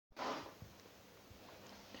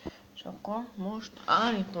És akkor most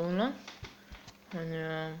állítólag, hogy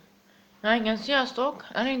igen, sziasztok!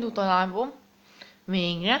 Elindult a live-om.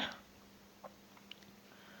 Végre.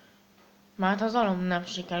 Mert az alom nem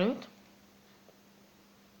sikerült.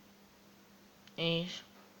 És...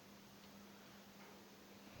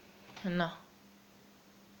 Na.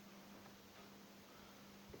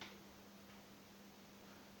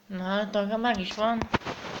 Na hát akkor meg is van.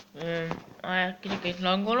 Kicsit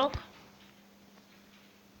laggolok.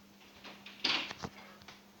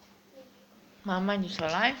 Már megy is a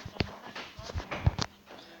live.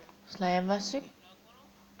 Ezt lejjebb vesszük.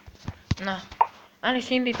 Na, el is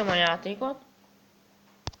indítom a játékot.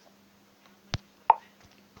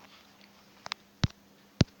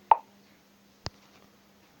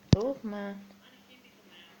 Már.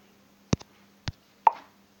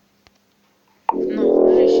 Na,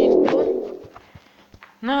 el is indul.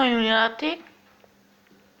 Nagyon jó játék.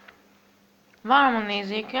 Várom a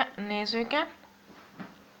nézőket.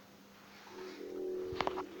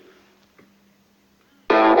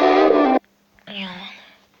 Jó.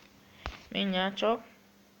 Mindjárt csak.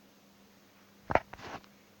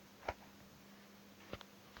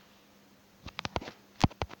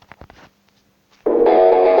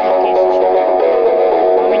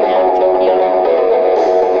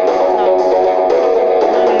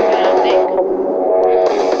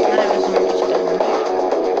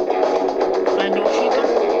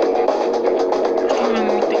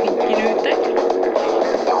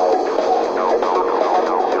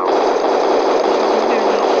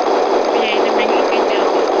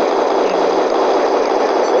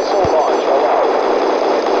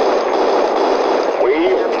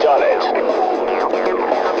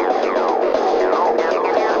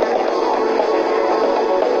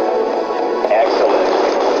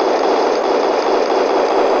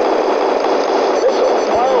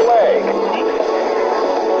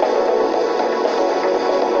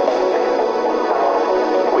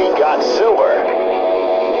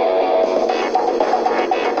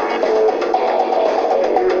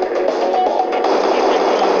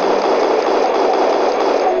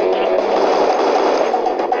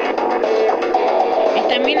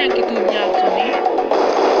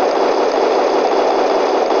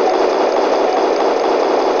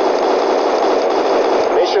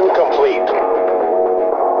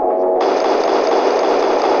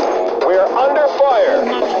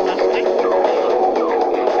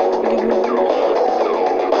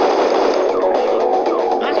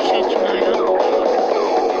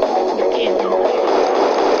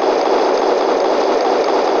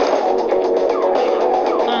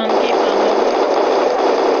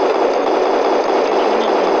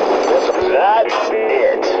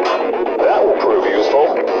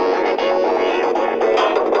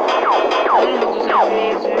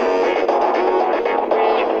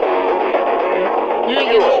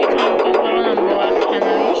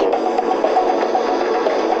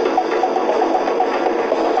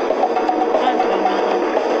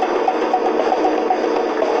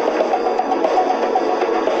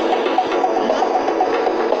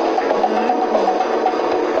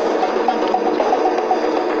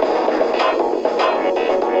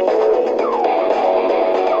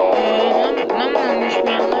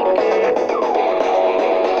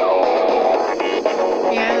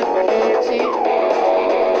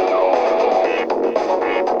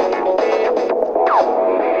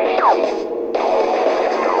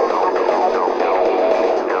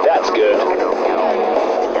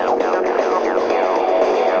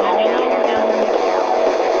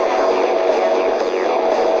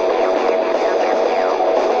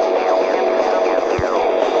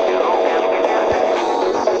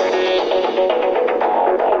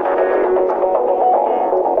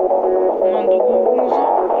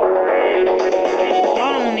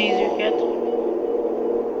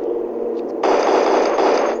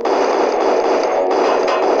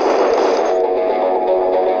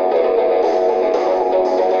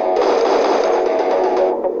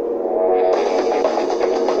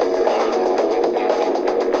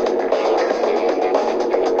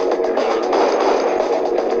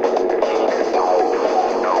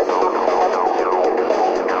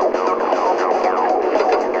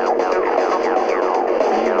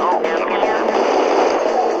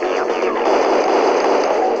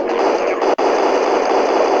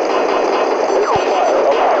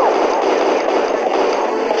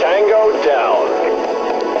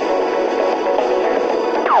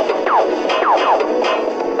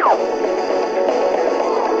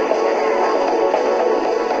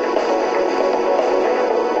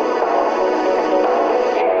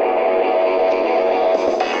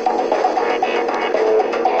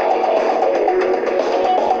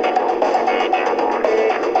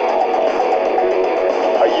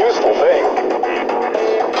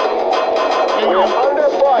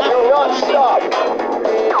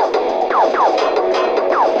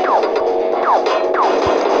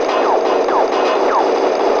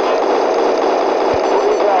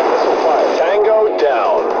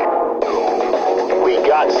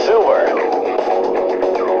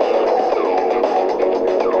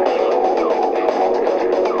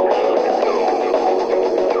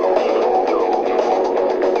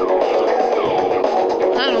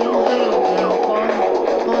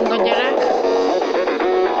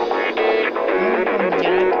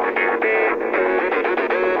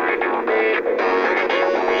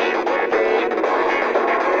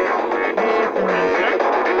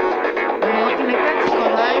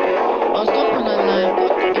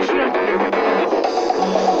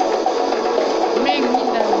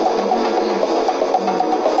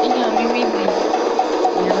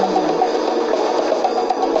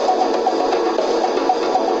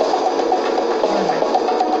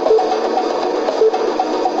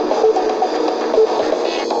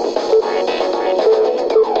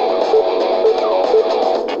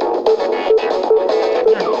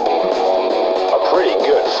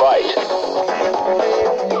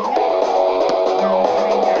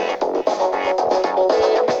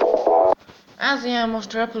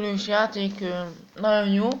 most repülős játék nagyon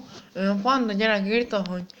jó. Panda gyerek írta,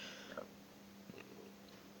 hogy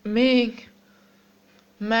még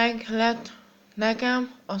meg lett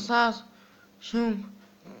nekem a 100 sum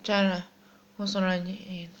csere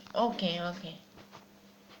 21-én. Oké.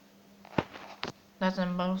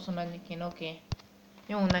 December 21-én, oké.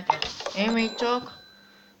 Jó nekem. Én még csak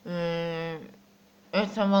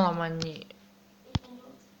 50 valamennyi.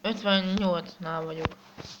 58-nál vagyok.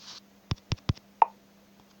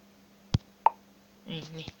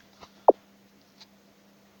 Inni.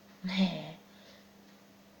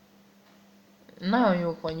 Nagyon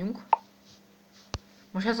jók vagyunk.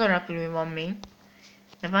 Most ez a repülő van még.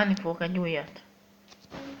 De venni fogok egy újat.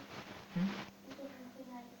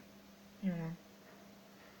 Jó.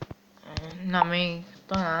 Na még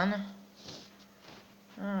talán.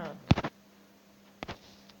 Hát.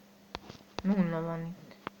 0 van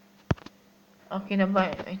itt. Akire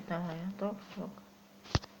itt nem halljatok, csak.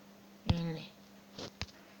 Inni.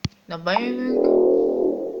 De bejövünk.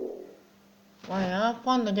 Várjál,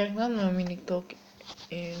 Panda gyerek, nem nagyon mindig tudok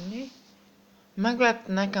élni. Meg lett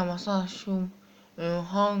nekem a 100 sum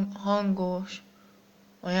hangos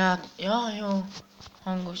a játék. Ja, jó.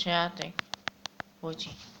 Hangos a játék. Bocsi.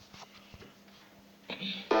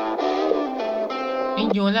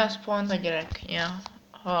 Így jó lesz, Panda gyerek. Ja,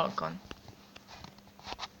 halkan.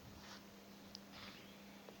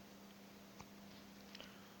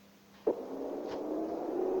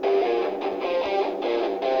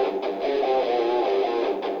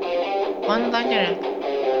 Panda gyerek.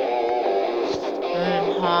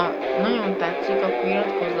 Ha nagyon tetszik, akkor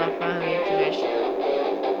iratkozzál fel, légy szíves.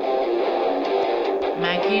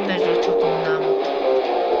 Meg hirdesd a csatornámat.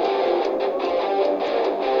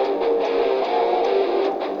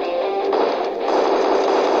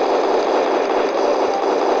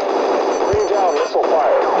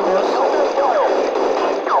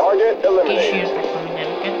 Kísértek a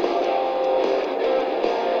mindenket.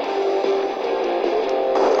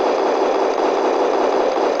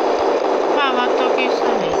 Felváltok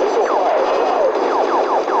észre.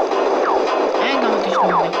 Engemet is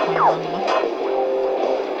nyomnak folyamatba.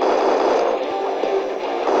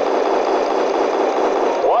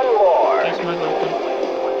 Kész, megöltem.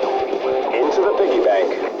 Into the piggy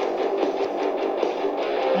bank.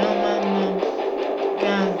 Nem.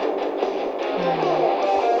 Kell.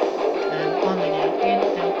 Panda gyerek,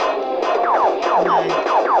 értem.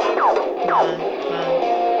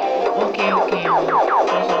 Oké, jó.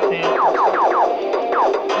 Köszönöm félre.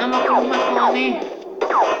 Nem akarok meghalni.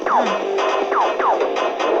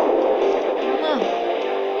 Na.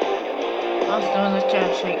 Aztán az a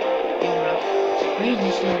csárség jó lesz. Így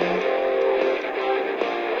is jövünk.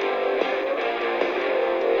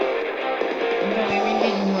 De még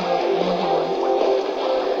mindig mozog.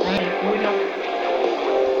 Megyünk újra.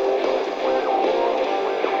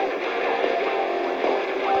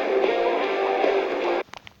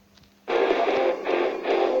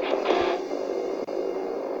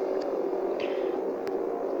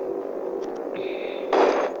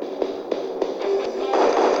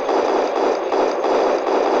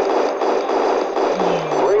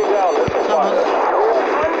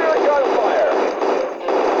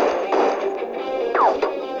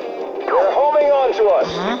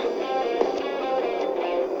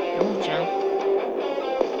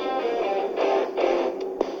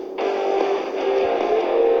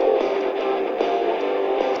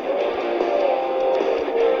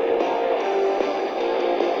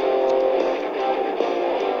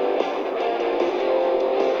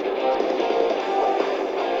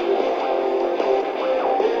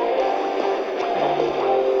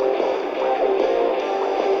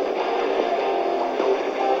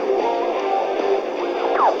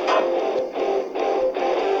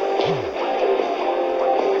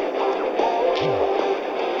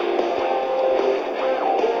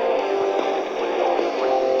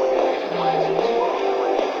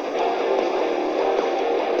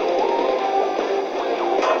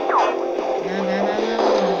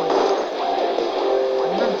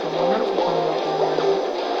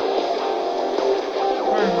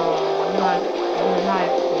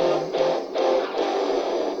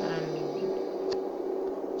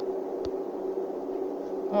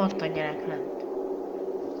 Ott a gyerek lent.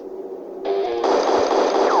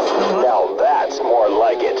 Now that's more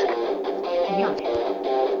like it. Ja.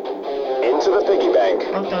 Into the piggy bank.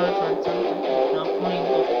 Ott a 50 centet a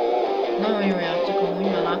forintot. Nagyon jó játszik,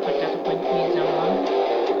 amúgy már láthatjátok, hogy vízem van.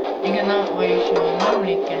 Igen, vagyis nem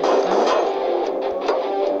emlékeztem.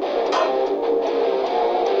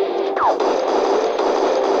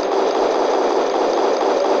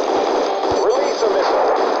 Release a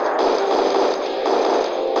missile.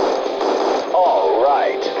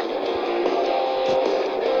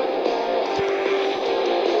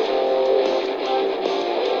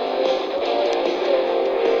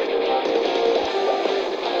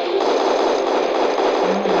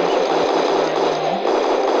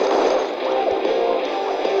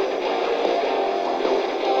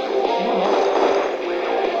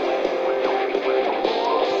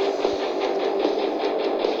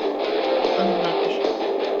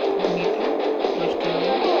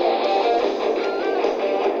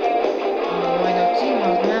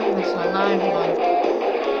 live-ban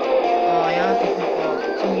a játéknak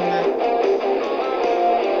a címe,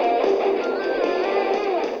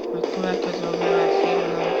 hogy következő a beverszéről,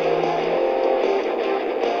 nem tudom meg.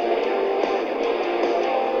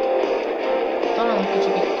 Talán a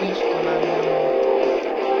kicsit egy kis talán nem.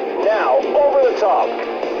 Now, over the top.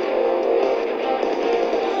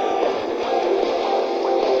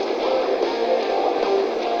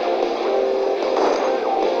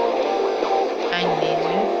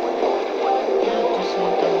 Megnézzük. Hát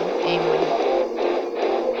szerintem én vagyok.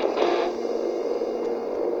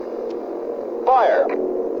 Fire.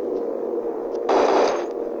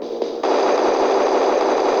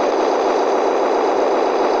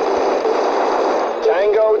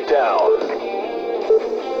 Tango down.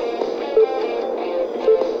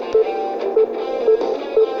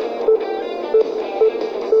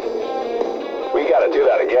 We gotta do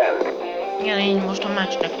that again. Igen, így most a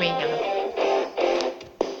meccsnek vége lett.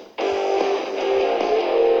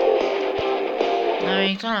 Na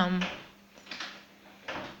még talán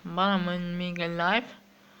valamint még egy live.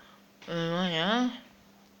 Várjál.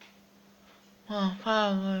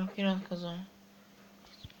 Fel vagyok iratkozva.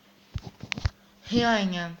 Ja,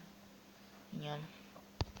 igen. Igen.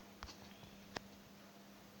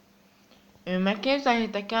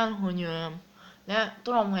 Megképzeljétek el, hogy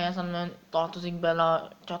tudom, hogy ez nem tartozik bele a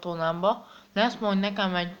csatornámba. Lesz majd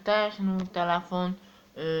nekem egy teljesen új telefon.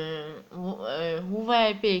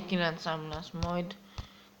 Huawei P9-em lesz majd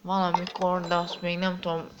valamikor, de azt még nem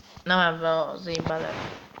tudom, nem ebben az évben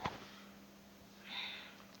lesz.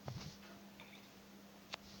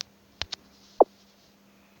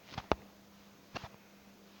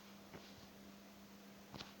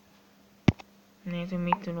 Nézzük,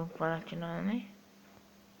 mit tudunk vele csinálni.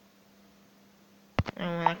 Jó,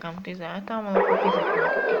 nekem 17 van, akkor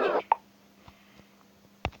fizetnek egy kicsit.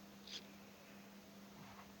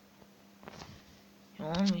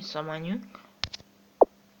 Jó, visszamenjünk.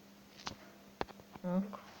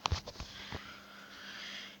 Ok.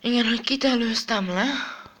 Igen, hogy kit előztem le.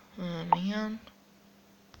 Igen.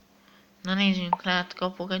 Na nézzünk, lehet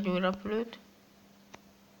kapok egy új repülőt.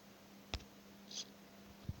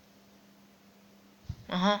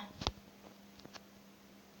 Aha.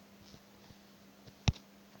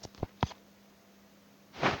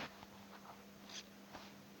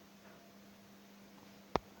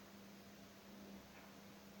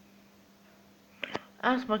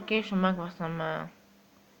 Ezt majd később megveszem,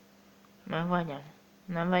 megvegyem.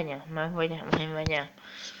 Nem vegyem, megvegyem, én vegyem.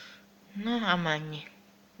 Na, hát mennyi.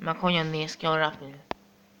 Meg hogyan néz ki a repülő.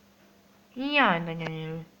 Jaj, de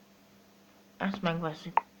gyönyörű. Ezt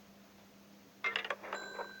megveszünk.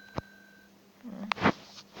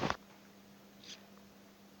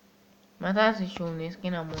 Mert ez is jól néz ki,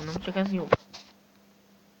 nem mondom, csak ez jó.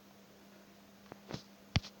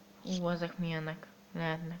 Ezek milyenek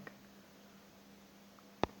lehetnek.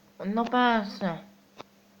 Na persze.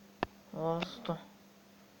 Azt.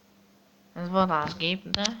 Ez vadászgép,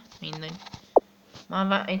 de mindegy.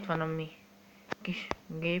 Már itt van a mi kis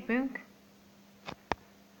gépünk.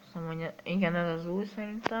 Azt mondom, hogy igen, ez az új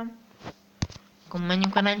szerintem. Akkor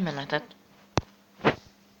menjünk el egy menetet.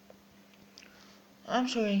 Nem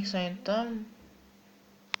sokáig szerintem.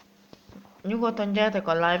 Nyugodtan gyertek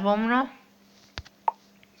a live-omra.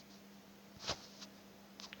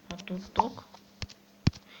 Ha tudtok.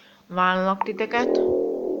 Várlak titeket.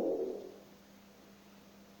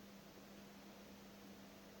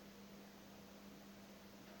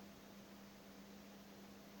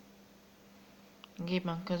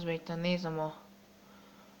 Gépen közben itt nézem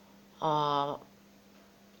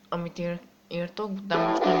amit írtok, de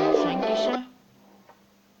most nem jön senki se.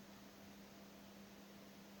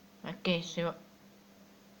 Meg készül.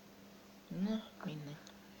 Na, minden.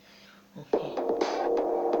 Oké.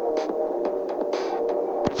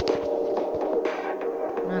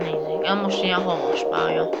 Na nézzük, ez most ilyen havas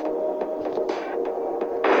pálya.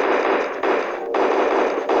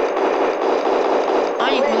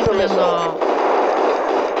 Annyit mondjuk, hogy ez a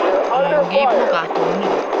gép magától nő.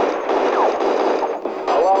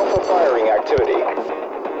 Allow for firing activity.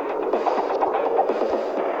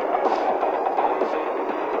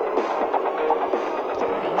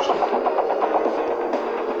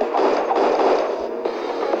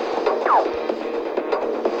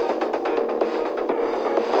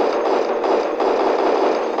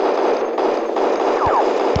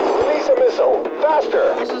 Release a missile.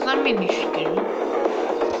 Faster. Ez az nem mindig sikerül.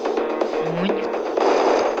 Amúgy.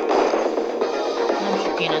 Nem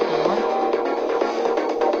sok életem van.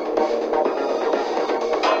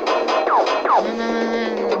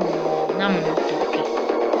 Nem lőttük ki.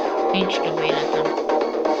 Nincs több életem.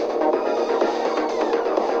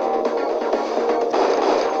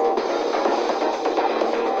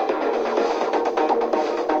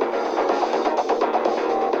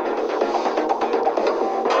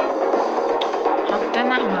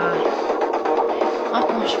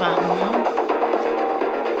 Most válhozom.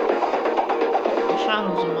 Most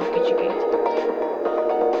válhozom a kicsikét.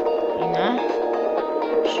 Innen.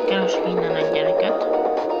 És keresek innen egy gyereket.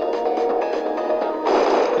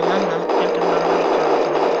 Nem, kettő már van itt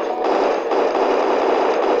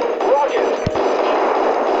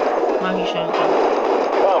meg is eltem.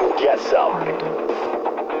 Come get some.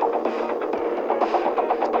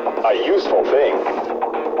 A useful thing.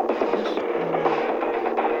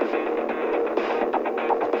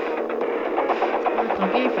 Hát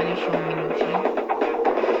a gépen is jó minőség.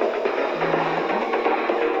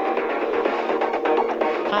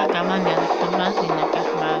 Fel kell menni ezeket a benzinneket,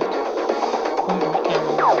 mert gondot kell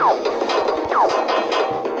menni.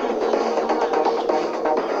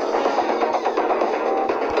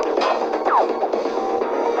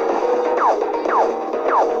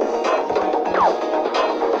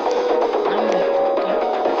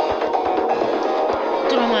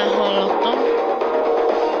 Tudom, elhallottam.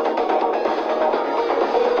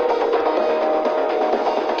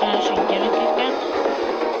 Keresik gyerekeket.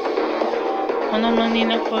 Ha nem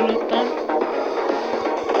lennének fölöttem.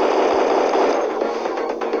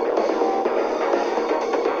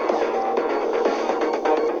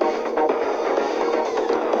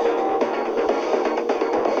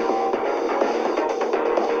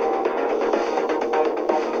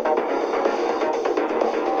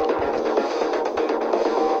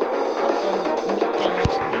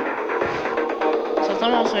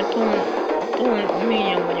 Nem az, hogy túl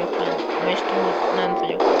mélyen vagyok fenn, és túl lent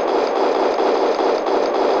vagyok.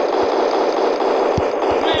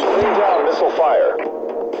 Bring down missile fire.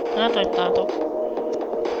 Hát hagytátok.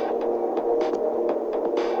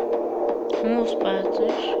 20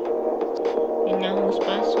 perces. Mindjárt 20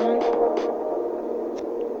 perc van.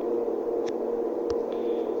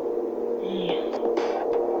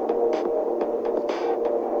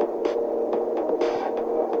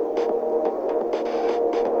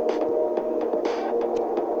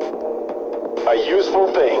 A useful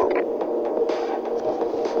thing.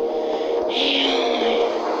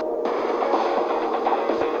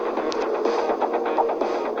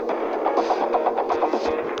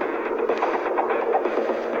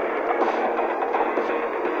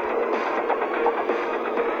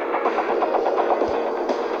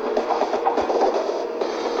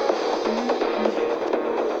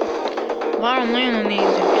 Várom nagyon a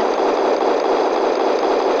nézőket.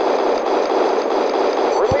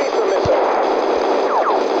 Release the missile.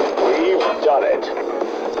 We've done it.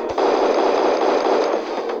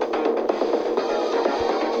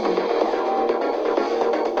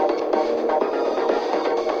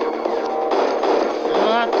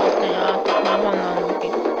 Látok, már van nálunk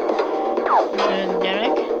itt. Ez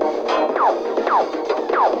gyerek.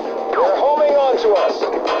 They're homing on to us.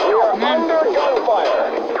 We are Nem. under gunfire.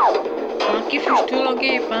 Már kifüstül a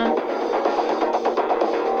gépen.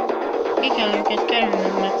 Ki kell őket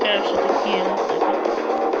kerülnöm, mert keresetek ilyeneteket.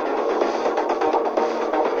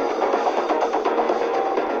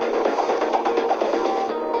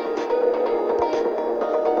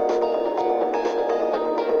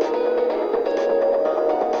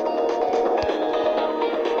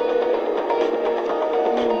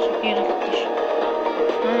 Nagyon sok életet is.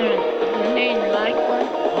 Nagyon 4 like van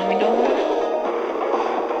a videóban.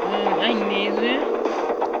 Egy néző.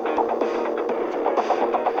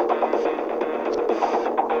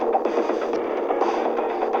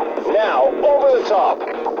 Now, over the top.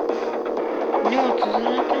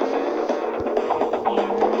 8000-en.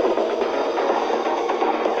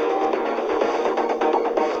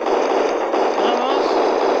 Szavasz.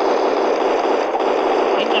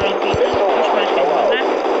 Itt a rakítom, most másképpen be.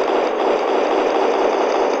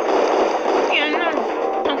 Igen,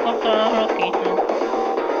 nem kapta a rakítom.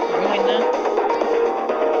 Majdnem.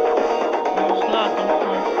 Most látom,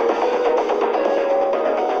 hogy...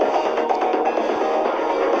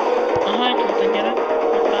 Aha, itt volt a gyerek.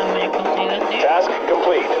 Felmegyek az életét. Task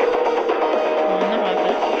complete. Nem állt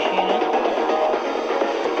egy kis élet.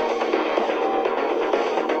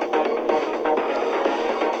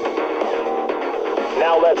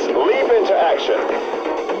 Now let's leap into action.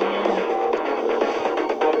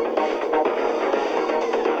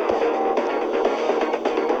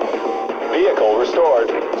 Vehicle restored.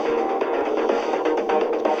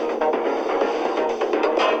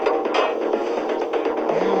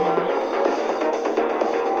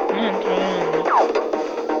 Nem tudom jönni.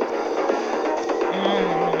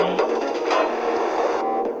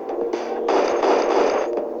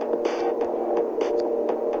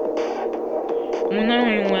 Nagyon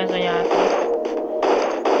jó ez a játék.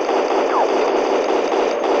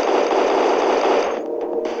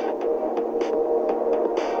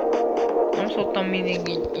 Nem szoktam mindig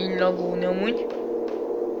így lagulni amúgy.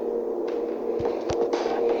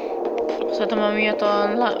 Szerintem amiatt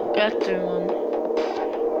a kettő van.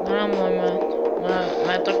 De nem van,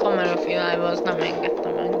 mert a kamera filájba az nem engedte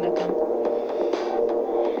meg nekem.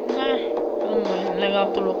 De tudom, hogy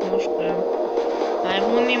legalább tudok most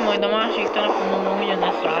elvonni, majd a másik telefonomra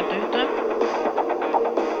ugyanezt rátöltöm.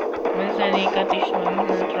 Meg zenéket is, meg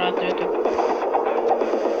mindent rátöltök.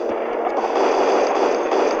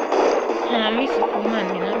 Hát vissza fog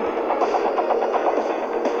menni, nem?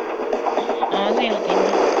 Azért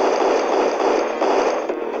innen.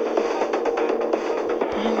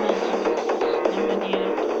 Nem megy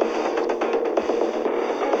élet.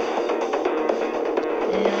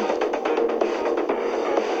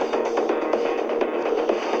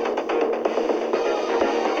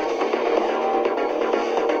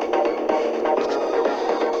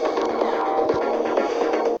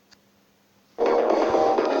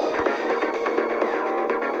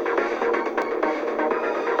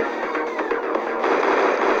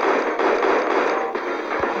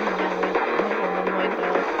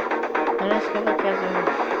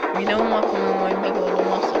 Videóm, akkor majd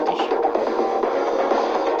megoldom azt is.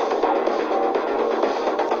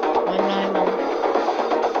 Majd live-on.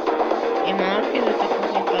 Én már fizetek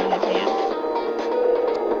hozzá fel ezért.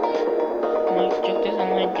 Majd csak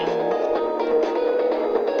 11-en van.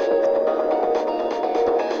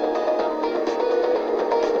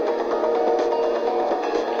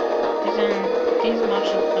 Tíz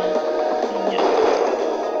másodperc.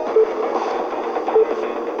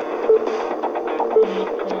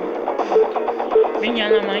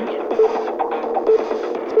 Mindjárt nem megy.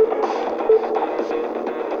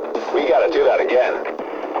 We gotta do that again.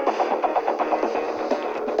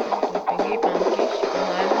 A gépen kis,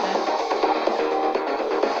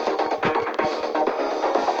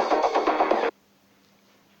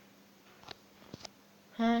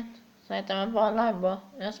 hát, szerintem ebben a live-ban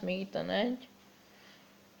lesz még itt a egy.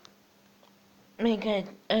 Még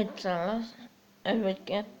egyszer lesz. Egy vagy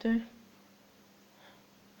kettő.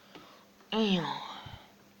 Jó.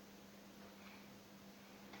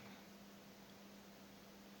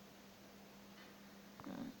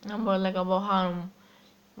 Abban legalább a 3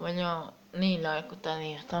 vagy a 4 lájkot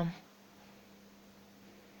elértem.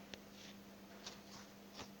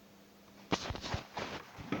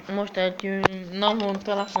 Most egy napon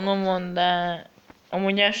telefonom van, de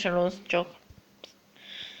amúgy ez se rossz, csak...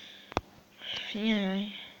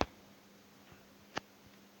 Jaj.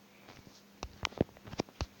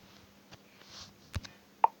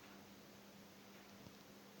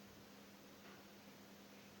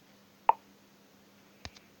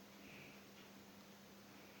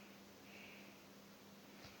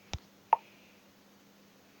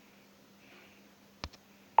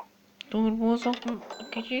 Turbózok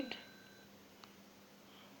kicsit.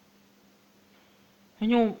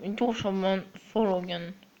 Hogy gyorsabban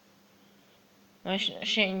forogjon.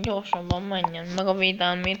 És gyorsabban menjen. Meg a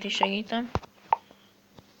védelmét is segítem.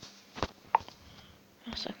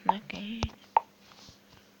 Veszek neki.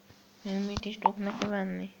 Én mit is tudok neki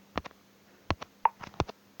venni?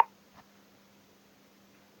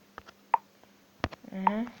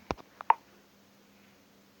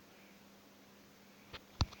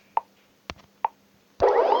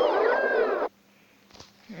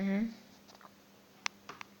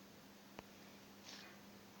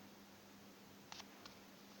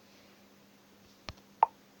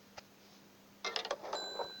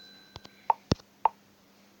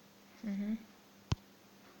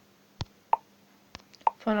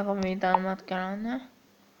 Főleg a védelmet kellene.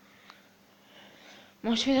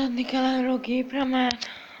 Most fizetni kell erről a gépre, mert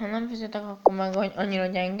ha nem fizetek, akkor meg annyira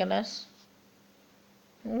gyenge lesz.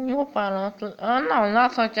 Jó pár nem,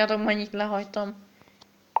 láthatjátok, mennyit lehagytam.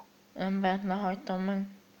 Embert lehagytam meg.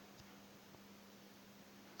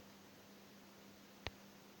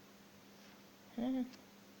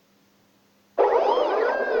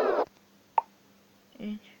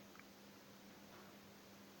 Így.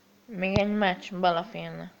 Még egy meccs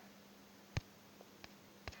beleférne.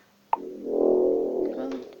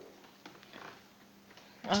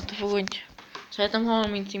 Attól fog, hogy szerintem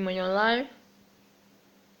 30-ig megy a live.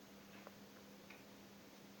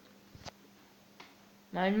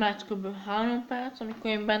 Már egy meccs kb. 3 perc, amikor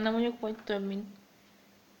én benne vagyok, vagy több mint.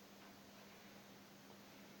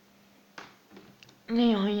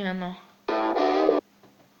 Néha ilyen a...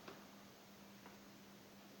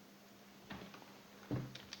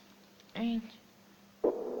 Így.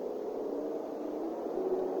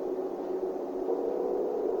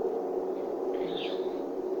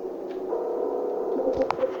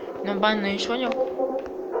 Na, benne is vagyok.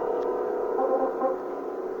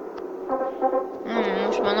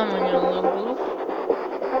 Most már nem annyira laggolok.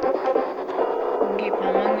 A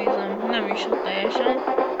gépen megnézem, nem is teljesen.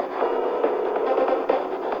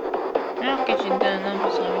 Ja, kicsit, de nem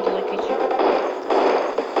számít ez a kicsi.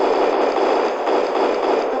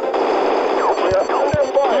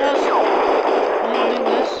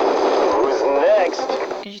 Who's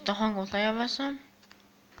next? Kicsit a hangot lejjeveszem.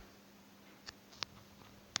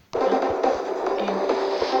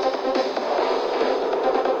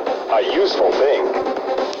 A useful thing.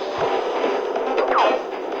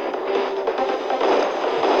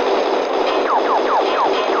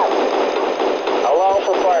 Allow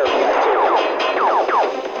for firing activity.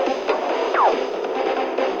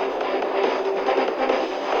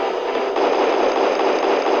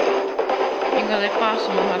 Igaz, egy pár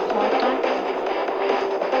szóval meghaltam.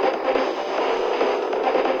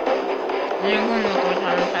 Nagyon gondoltam, hogy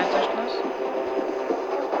 3 perces lesz.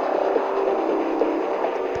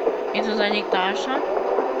 Itt az egyik társam.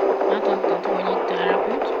 Látottad, hogy itt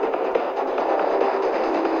elrepült.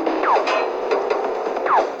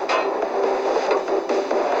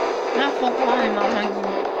 Nem fog halni már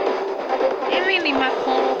megint. Én mindig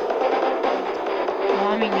meghalok.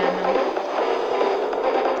 Ma mindjárt nem.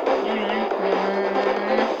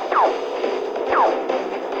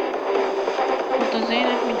 Ott az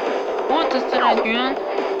élet, volt egyszer egy olyan,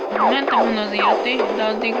 hogy mentem volna az életé, de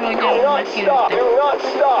addigra a gyerek megkérültek.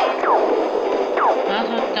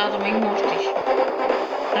 Láthattátok még most is.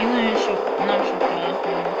 Még nagyon sok, nem sok kellett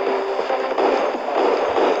volna.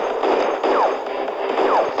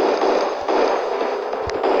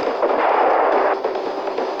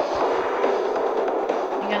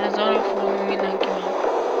 Igen, ez arra fordul mindenkivel.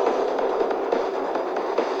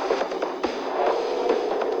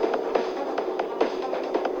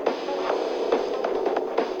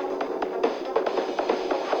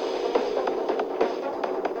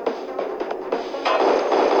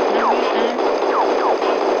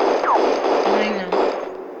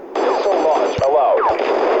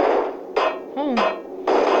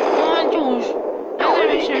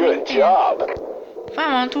 Good job.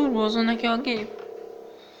 Fel van turbózva neki a gép.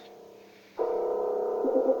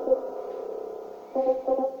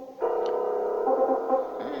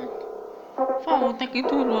 Fel volt neki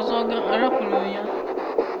turbózva a repülője.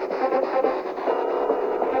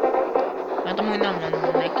 Mert amúgy nem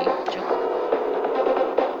lenne neki, csak...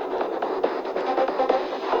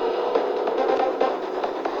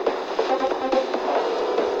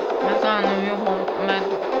 Mert talán jobban, mert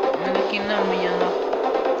neki nem ilyen a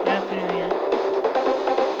repülője.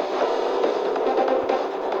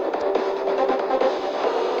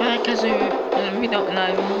 Következő videó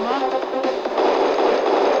live-unkban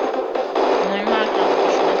nagyon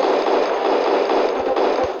változatos lesz.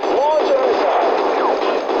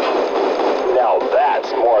 Now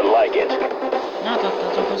that's more like it.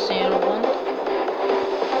 Láthattatok a szélrobont.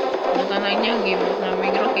 De ennek gyengébb volt, mert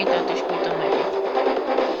még rakétát is küldtem neki.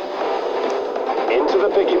 Into the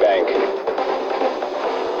piggy bank.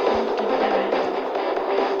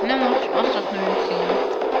 Nem azt nőjük szél.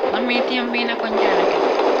 Nem miért ilyen bének a gyereket?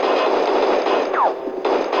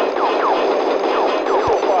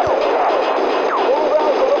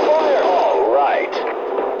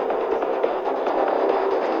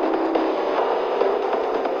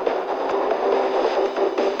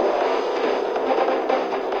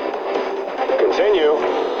 Continue.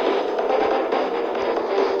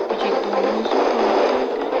 Kicsit túlhúzzuk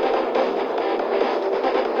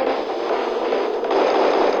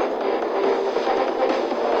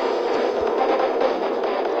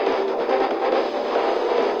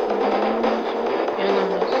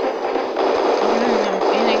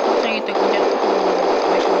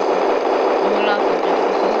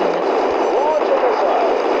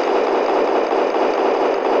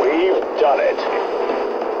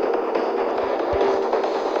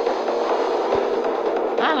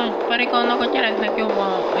a pedig annak a gyereknek jobb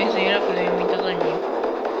a repülője, mint az enyém.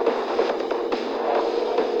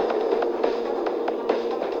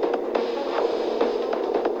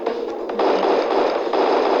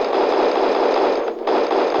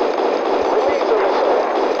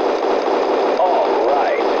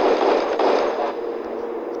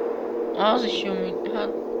 Az is jó, mint hát...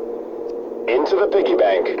 Into the piggy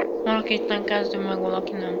bank. Valaki itten kezdő meg,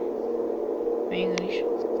 valaki nem. Végül is.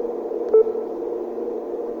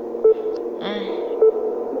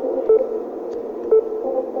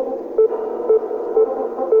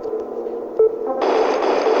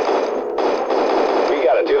 We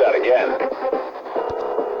gotta do that again.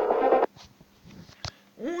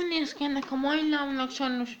 Úgy néz ki ennek a mai lábnak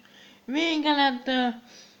sajnos vége lett, de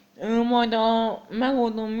majd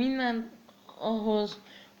megoldom mindent ahhoz,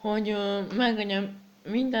 hogy meglegyen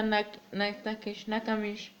mindennek, nektek és nekem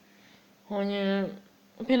is, hogy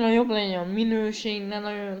például jobb legyen a minőség, ne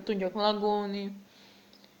nagyon tudjak lagolni.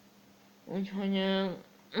 Úgyhogy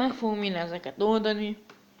meg fogom mindezeket oldani.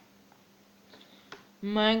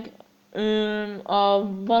 Meg a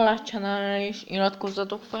Balázs channelre is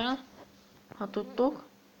iratkozzatok fel, ha tudtok.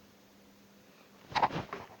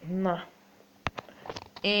 Na.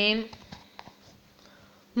 Én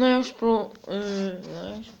Lajos Pro,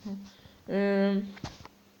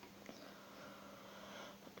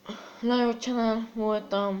 Lajos channel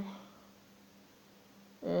voltam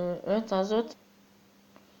 505.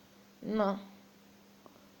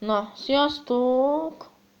 Na, sziasztok!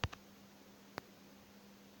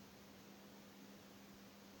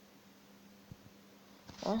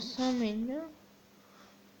 Aztán mindjárt.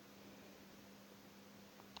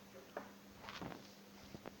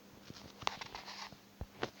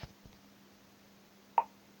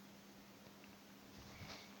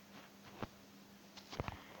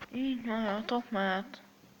 Így halljatok, mert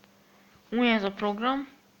új ez a program.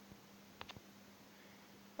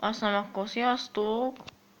 Aztán akkor sziasztok!